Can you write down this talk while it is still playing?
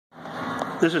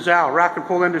This is Al, Rock and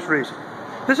Pull Industries.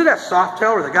 This is that soft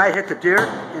tail where the guy hit the deer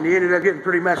and he ended up getting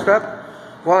pretty messed up.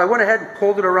 Well, I went ahead and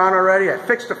pulled it around already. I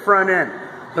fixed the front end.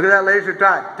 Look at that laser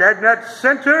dot. Dead nut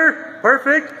center,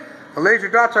 perfect. The laser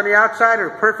dots on the outside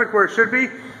are perfect where it should be.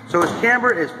 So his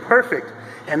camber is perfect.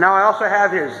 And now I also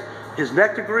have his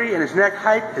neck degree and his neck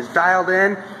height is dialed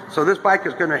in. So this bike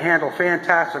is going to handle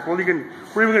fantastic. Well, we're even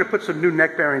going to put some new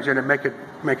neck bearings in and make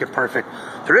it perfect.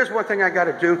 There is one thing I got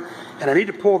to do, and I need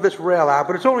to pull this rail out,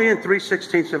 but it's only in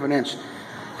 3/16 of an inch.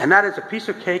 And that is a piece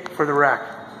of cake for the rack.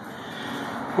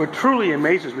 What truly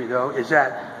amazes me, though, is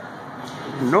that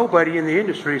nobody in the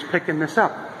industry is picking this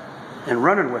up and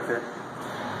running with it.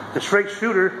 The straight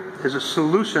shooter is a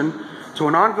solution to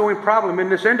an ongoing problem in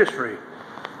this industry,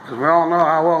 because we all know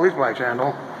how well these bikes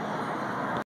handle.